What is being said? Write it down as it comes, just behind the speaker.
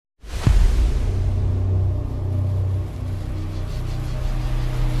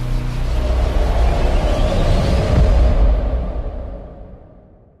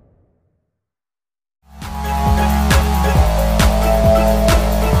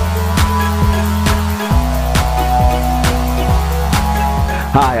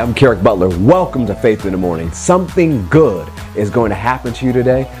Hi, I'm Carrick Butler. Welcome to Faith in the Morning. Something good is going to happen to you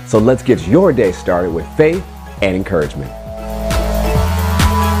today, so let's get your day started with faith and encouragement.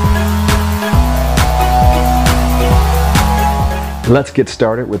 Let's get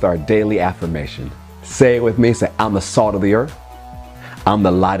started with our daily affirmation. Say it with me. Say, I'm the salt of the earth. I'm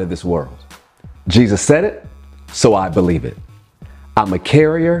the light of this world. Jesus said it, so I believe it. I'm a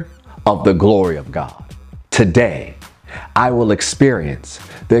carrier of the glory of God. Today, I will experience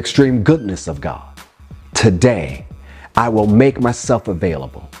the extreme goodness of God. Today, I will make myself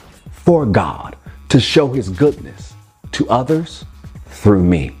available for God to show His goodness to others through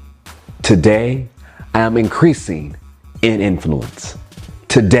me. Today, I am increasing in influence.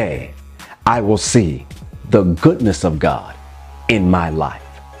 Today, I will see the goodness of God in my life.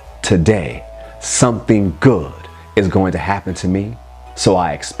 Today, something good is going to happen to me, so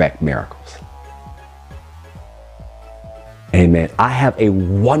I expect miracles. Amen. I have a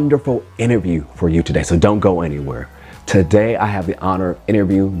wonderful interview for you today, so don't go anywhere. Today, I have the honor of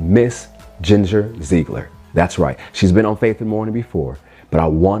interviewing Miss Ginger Ziegler. That's right. She's been on Faith in the Morning before, but I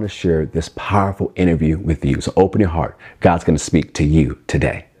want to share this powerful interview with you. So open your heart. God's going to speak to you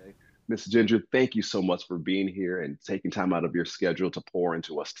today. Miss Ginger, thank you so much for being here and taking time out of your schedule to pour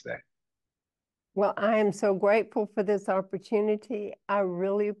into us today. Well, I am so grateful for this opportunity. I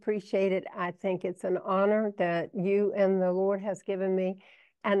really appreciate it. I think it's an honor that you and the Lord has given me.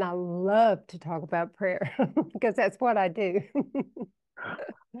 And I love to talk about prayer because that's what I do.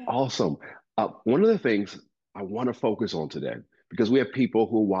 Awesome. One of the things I want to focus on today, because we have people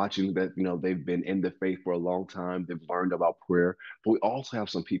who are watching that, they've been in the faith for a long time, they've learned about prayer, but we also have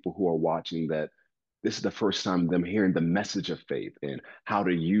some people who are watching that this is the first time them hearing the message of faith and how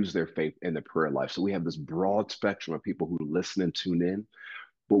to use their faith in their prayer life. So we have this broad spectrum of people who listen and tune in.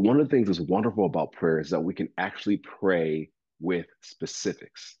 But one of the things that's wonderful about prayer is that we can actually pray with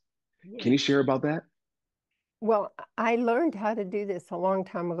specifics. Yes. Can you share about that? Well, I learned how to do this a long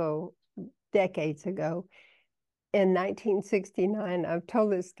time ago, decades ago. In 1969, I've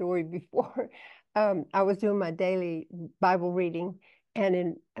told this story before. I was doing my daily Bible reading, and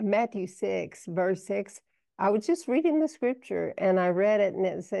in Matthew 6, verse 6, I was just reading the scripture, and I read it, and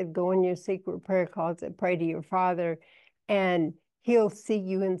it said, go in your secret prayer closet, pray to your Father, and He'll see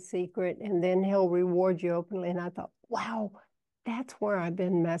you in secret, and then He'll reward you openly. And I thought, wow, that's where I've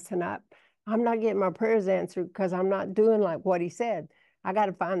been messing up. I'm not getting my prayers answered because I'm not doing like what He said. I got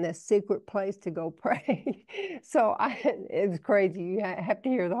to find this secret place to go pray. So it was crazy. You have to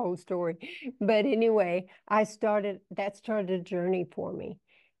hear the whole story. But anyway, that started a journey for me.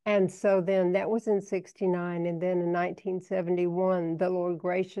 And so then that was in 69. And then in 1971, the Lord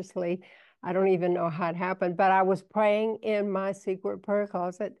graciously, I don't even know how it happened, but I was praying in my secret prayer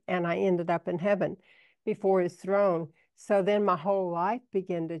closet and I ended up in heaven before His throne. So then my whole life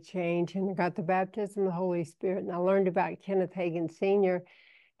began to change, and I got the baptism of the Holy Spirit, and I learned about Kenneth Hagin Sr.,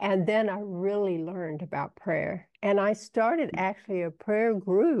 and then I really learned about prayer. And I started actually a prayer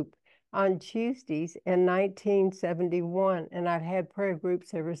group on Tuesdays in 1971, and I've had prayer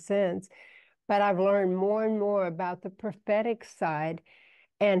groups ever since. But I've learned more and more about the prophetic side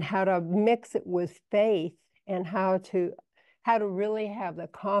and how to mix it with faith and how to really have the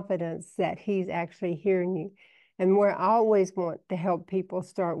confidence that He's actually hearing you. And where I always want to help people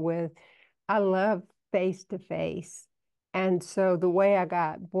start with, I love face to face. And so the way I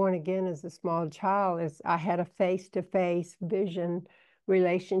got born again as a small child is I had a face to face vision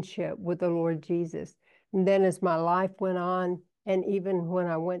relationship with the Lord Jesus. And then as my life went on, and even when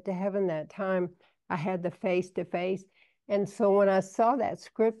I went to heaven that time, I had the face to face. And so when I saw that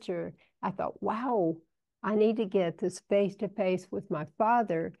scripture, I thought, wow, I need to get this face to face with my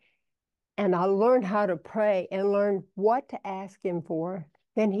Father. And I learned how to pray and learn what to ask Him for,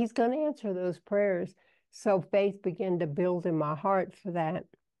 then He's going to answer those prayers. So faith began to build in my heart for that.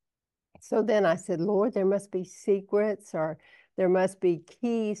 So then I said, Lord, there must be secrets or there must be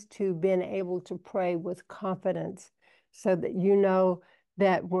keys to being able to pray with confidence so that you know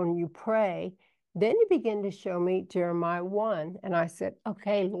that when you pray, then you begin to show me Jeremiah 1. And I said,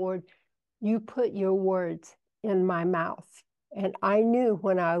 okay, Lord, you put your words in my mouth. And I knew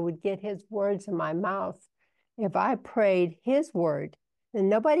when I would get His words in my mouth, if I prayed His word, and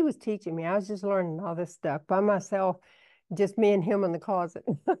nobody was teaching me, I was just learning all this stuff by myself, just me and Him in the closet.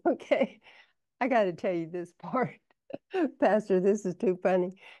 Okay, I got to tell you this part, Pastor, this is too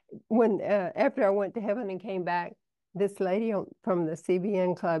funny. When after I went to heaven and came back, this lady from the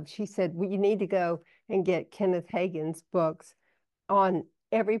CBN Club, she said, well, you need to go and get Kenneth Hagin's books on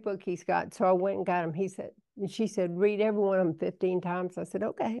every book he's got. So I went and got him. She said, read every one of them 15 times. I said,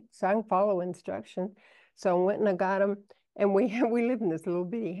 okay, so I can follow instruction. So I went and I got him. And we live in this little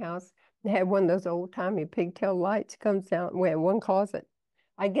bitty house. They had one of those old timey pigtail lights comes down. We had one closet.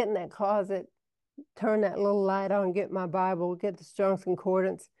 I get in that closet, turn that little light on, get my Bible, get the Strong's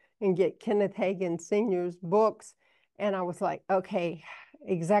Concordance, and get Kenneth Hagin Sr.'s books. And I was like, okay,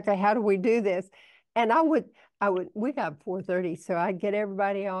 exactly how do we do this? And we got 4:30, so I'd get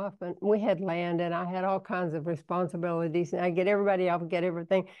everybody off, and we had land, and I had all kinds of responsibilities, and I'd get everybody off, get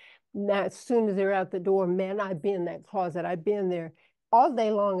everything. Now, as soon as they're out the door, man, I'd be in that closet. I'd be in there all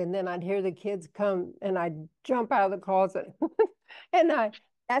day long, and then I'd hear the kids come, and I'd jump out of the closet. And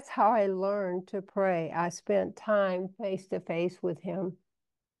that's how I learned to pray. I spent time face to face with him,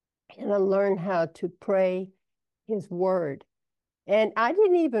 and I learned how to pray his word. And I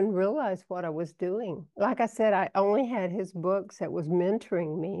didn't even realize what I was doing. Like I said, I only had his books that was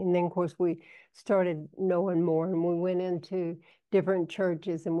mentoring me. And then, of course, we started knowing more, and we went into different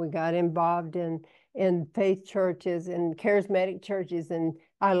churches, and we got involved in faith churches and charismatic churches. And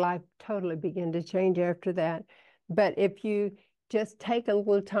our life totally began to change after that. But if you just take a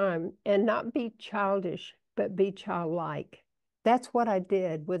little time and not be childish, but be childlike, that's what I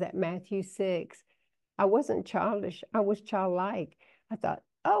did with that Matthew 6. I wasn't childish. I was childlike. I thought,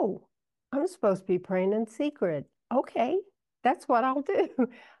 oh, I'm supposed to be praying in secret. Okay, that's what I'll do.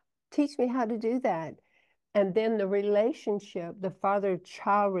 Teach me how to do that. And then the relationship, the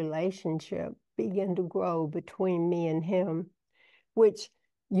father-child relationship began to grow between me and him, which,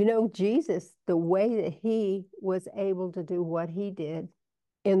 Jesus, the way that he was able to do what he did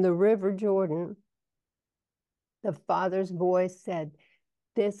in the River Jordan, the Father's voice said,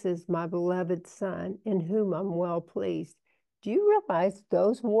 "This is my beloved Son, in whom I'm well pleased." Do you realize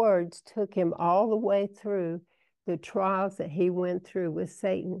those words took him all the way through the trials that he went through with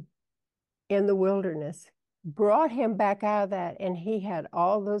Satan in the wilderness, brought him back out of that, and he had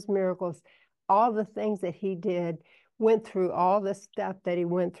all those miracles, all the things that he did, went through all the stuff that he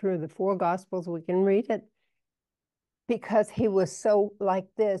went through, the four Gospels, we can read it, because he was so like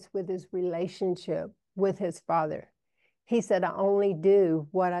this with his relationship with his Father. He said, I only do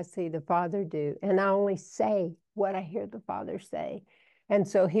what I see the Father do, and I only say what I hear the Father say. And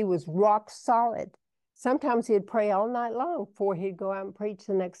so he was rock solid. Sometimes he'd pray all night long before he'd go out and preach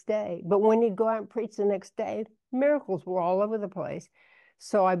the next day. But when he'd go out and preach the next day, miracles were all over the place.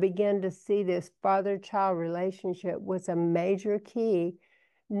 So I began to see this father-child relationship was a major key,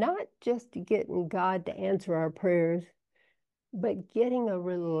 not just to getting God to answer our prayers, but getting a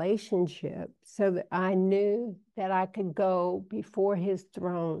relationship so that I knew that I could go before his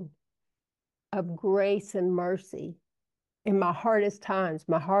throne of grace and mercy in my hardest times,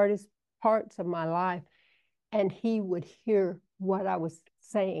 my hardest parts of my life, and he would hear what I was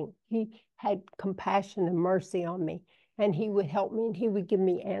saying. He had compassion and mercy on me, and he would help me, and he would give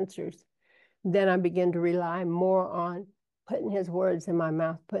me answers. Then I began to rely more on putting his words in my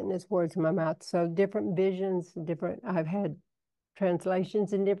mouth, putting his words in my mouth. So different visions, I've had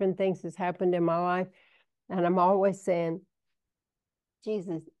translations and different things that's happened in my life. And I'm always saying,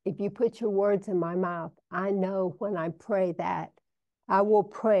 Jesus, if you put your words in my mouth, I know when I pray that, I will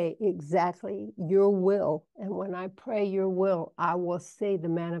pray exactly your will. And when I pray your will, I will see the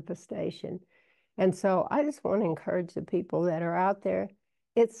manifestation. And so I just want to encourage the people that are out there.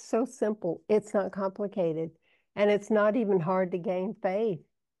 It's so simple. It's not complicated. And it's not even hard to gain faith.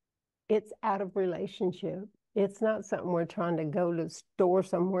 It's out of relationship. It's not something we're trying to go to the store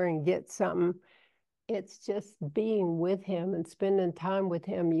somewhere and get something. It's just being with him and spending time with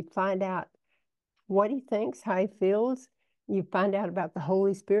him. You find out what he thinks, how he feels. You find out about the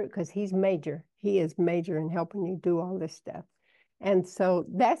Holy Spirit because he's major. He is major in helping you do all this stuff. And so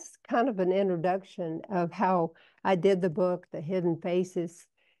that's kind of an introduction of how I did the book, The Hidden Faces.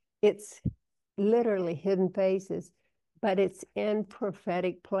 It's literally hidden faces, but it's in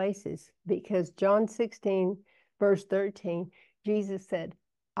prophetic places because John 16, verse 13, Jesus said,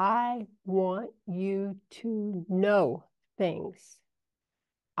 I want you to know things.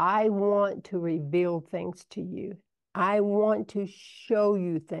 I want to reveal things to you. I want to show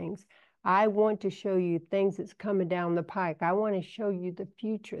you things. I want to show you things that's coming down the pike. I want to show you the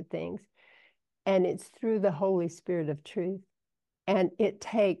future things. And it's through the Holy Spirit of truth. And it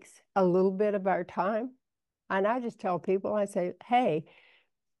takes a little bit of our time. And I just tell people, I say, hey,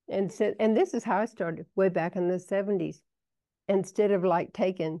 and this is how I started way back in the 70s. Instead of like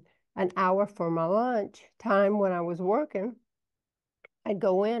taking an hour for my lunch time when I was working, I'd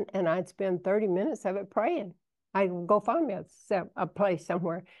go in and I'd spend 30 minutes of it praying. I'd go find me a place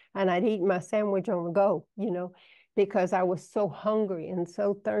somewhere and I'd eat my sandwich on the go, because I was so hungry and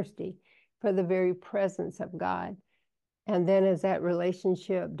so thirsty for the very presence of God. And then as that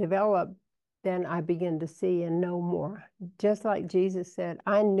relationship developed, then I begin to see and know more. Just like Jesus said,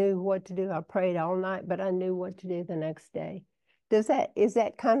 I knew what to do. I prayed all night, but I knew what to do the next day. Is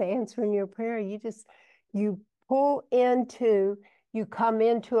that kind of answering your prayer? You pull into, you come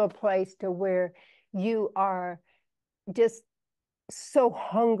into a place to where you are just so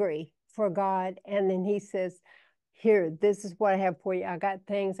hungry for God. And then he says, here, this is what I have for you. I got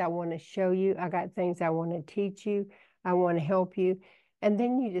things I want to show you. I got things I want to teach you. I want to help you. And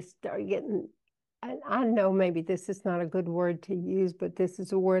then you just start getting, I know maybe this is not a good word to use, but this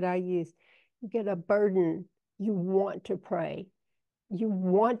is a word I use. You get a burden. You want to pray. You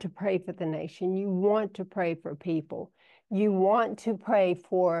want to pray for the nation. You want to pray for people. You want to pray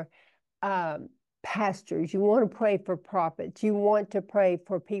for pastors. You want to pray for prophets. You want to pray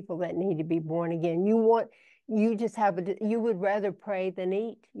for people that need to be born again. You would rather pray than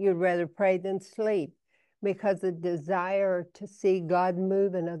eat. You'd rather pray than sleep, because the desire to see God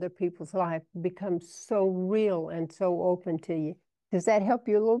move in other people's life becomes so real and so open to you. Does that help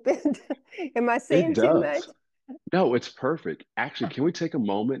you a little bit? Am I It saying too much? does. No, it's perfect. Actually, can we take a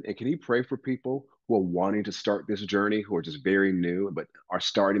moment and can you pray for people who are wanting to start this journey, who are just very new, but are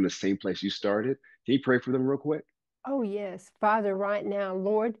starting the same place you started? Can you pray for them real quick? Oh, yes. Father, right now,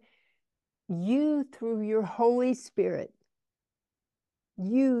 Lord, you through your Holy Spirit,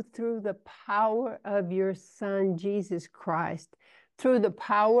 you through the power of your Son, Jesus Christ, through the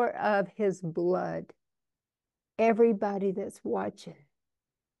power of his blood, everybody that's watching,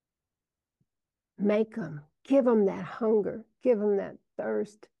 give them that hunger, give them that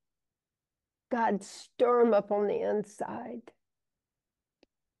thirst. God, stir them up on the inside.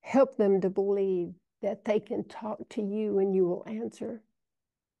 Help them to believe that they can talk to you and you will answer.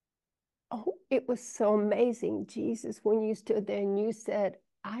 Oh, it was so amazing, Jesus, when you stood there and you said,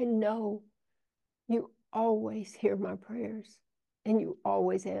 I know you always hear my prayers and you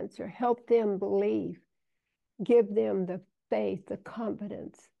always answer. Help them believe. Give them the faith, the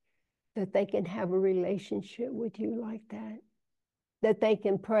confidence that they can have a relationship with you like that they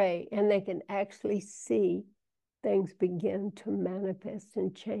can pray and they can actually see things begin to manifest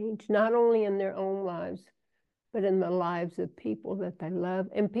and change, not only in their own lives, but in the lives of people that they love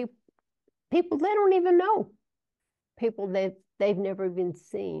and people they don't even know, people that they've never even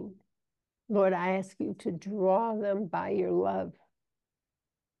seen. Lord, I ask you to draw them by your love.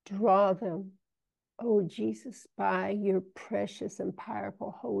 Draw them, oh Jesus, by your precious and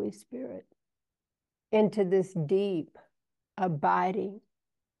powerful Holy Spirit into this deep, abiding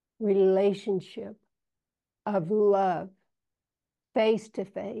relationship of love, face to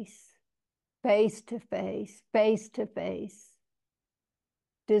face, face to face, face to face,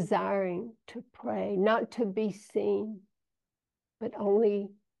 desiring to pray, not to be seen, but only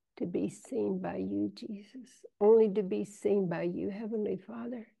to be seen by you, Jesus, only to be seen by you, Heavenly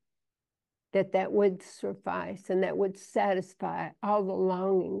Father, that would suffice and that would satisfy all the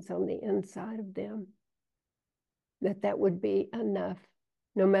longings on the inside of them, that would be enough,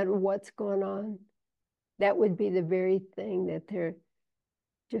 no matter what's going on. That would be the very thing that they're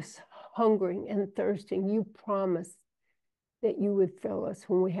just hungering and thirsting. You promised that you would fill us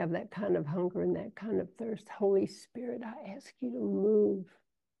when we have that kind of hunger and that kind of thirst. Holy Spirit, I ask you to move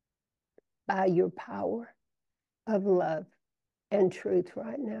by your power of love and truth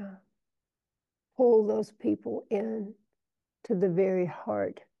right now. Pull those people in to the very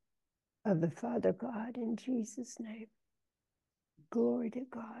heart of the Father God in Jesus' name. Glory to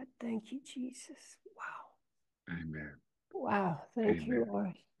God. Thank you, Jesus. Wow. Amen. Wow. Thank you, Amen.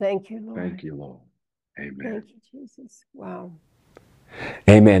 Lord. Thank you, Lord. Thank you, Lord. Amen. Thank you, Jesus. Wow.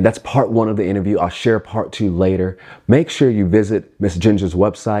 Amen. That's part one of the interview. I'll share part two later. Make sure you visit Miss Ginger's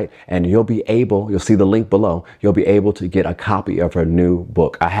website and you'll see the link below. You'll be able to get a copy of her new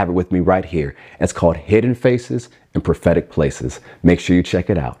book. I have it with me right here. It's called Hidden Faces and Prophetic Places. Make sure you check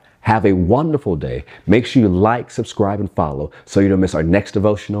it out. Have a wonderful day. Make sure you like, subscribe, and follow so you don't miss our next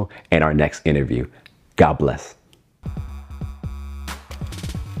devotional and our next interview. God bless.